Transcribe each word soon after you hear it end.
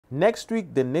Next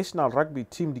week, the national rugby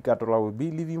team LIKATOLA will be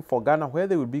leaving for Ghana, where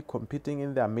they will be competing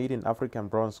in their maiden African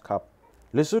Bronze Cup.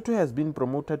 Lesotho has been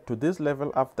promoted to this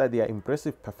level after their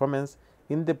impressive performance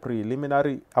in the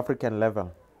preliminary African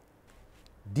level.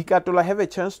 LIKATOLA have a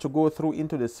chance to go through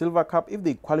into the Silver Cup if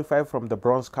they qualify from the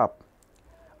Bronze Cup.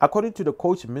 According to the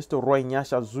coach, Mr. Roy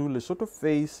Nyasha Zulu, Lesotho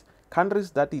face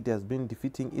countries that it has been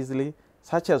defeating easily,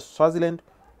 such as Swaziland,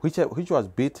 which was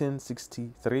beaten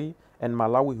 63, and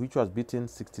Malawi, which was beaten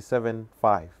 67-5.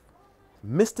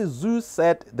 Mr. Zhu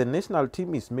said the national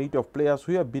team is made of players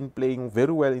who have been playing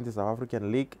very well in the South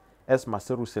African League as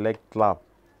Maseru Select Club.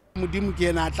 Modimo ke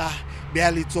ena tla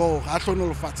bea letsogo a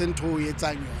tlhonolofatse ntho o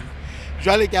etsang yona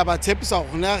jwale ke a ba tshepisa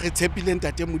gore na re tshepile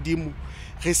ntate modimo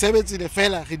re sebetsile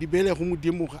fela re di bele go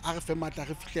modimo gore a re fe matla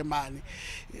re fihle mane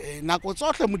nako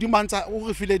tsohle modimo a ntse o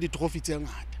re file di-trophy tse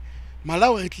ngata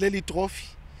Malawi re tlile le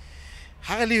trophy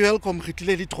ha re le welcome re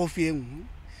tlile le trophy e nngwe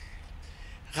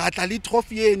ra tla le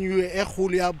trophy e nngwe e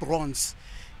kgolo ya bronze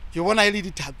ke bona e le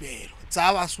dithapelo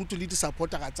tsa Basotho le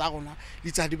di-supportera tsa rona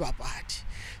le tsa dibapadi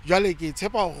jwale ke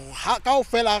tshepa gore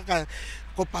kaofela ka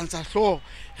kopantsha hlooho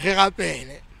re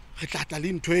rapele re tla tla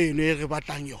le ntho eno e re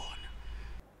batlang yona.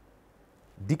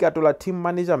 LIKATOLA team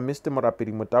manager Mr.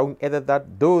 Morapedi Motaung added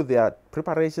that though their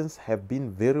preparations have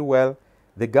been very well,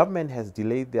 the government has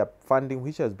delayed their funding,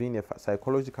 which has been a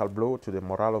psychological blow to the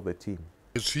morale of the team.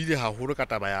 It's really haholo ka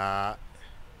taba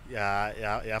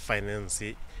ya finance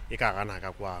e ka gana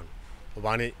ka kwano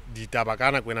gobane ditaba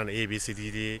ka nako ena e be se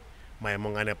di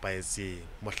maemong a nepaetseng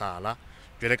mohlala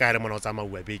jwale ka ha le mona o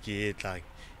tsamauwa beke e tlang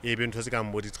e be ntho se ka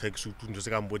mbo di-tracksuit ntho se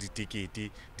ka mbo ditekete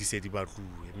di se di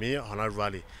batluwe mme hona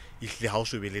jwale ehlile ha o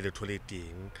so be le letho le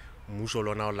teng mmuso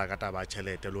lona o la ka taba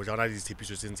tjhelete lo ja ona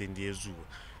ditshepiso tse ntseng di etsuwa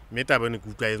mme taba ene ke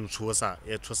utlwa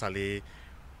e tshosa le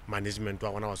management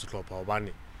wa rona wa sehlopha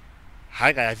hobane ha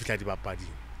e ka ya fihla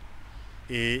dibapading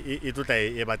e tlotla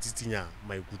e ba tsitsinya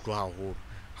maikutlo haholo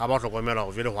ha ba hlokomela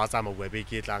gore jwale ho a tsamauwa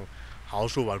beke e tlang ha o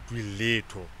so batlwe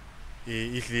letho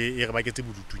ehlile e re baketse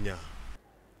bodutunyana.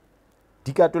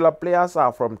 LIKATOLA players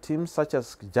are from teams such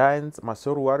as Giants,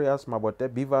 Maseru Warriors,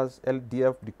 Mabote Beavers,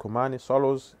 LDF, Dikomane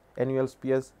Swallows, NWS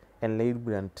Spears, and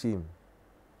Liberian team.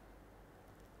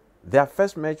 Their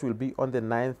first match will be on the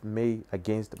 9th May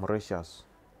against Mauritius.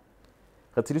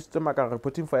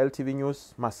 Reporting for LTV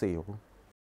News, Maseru.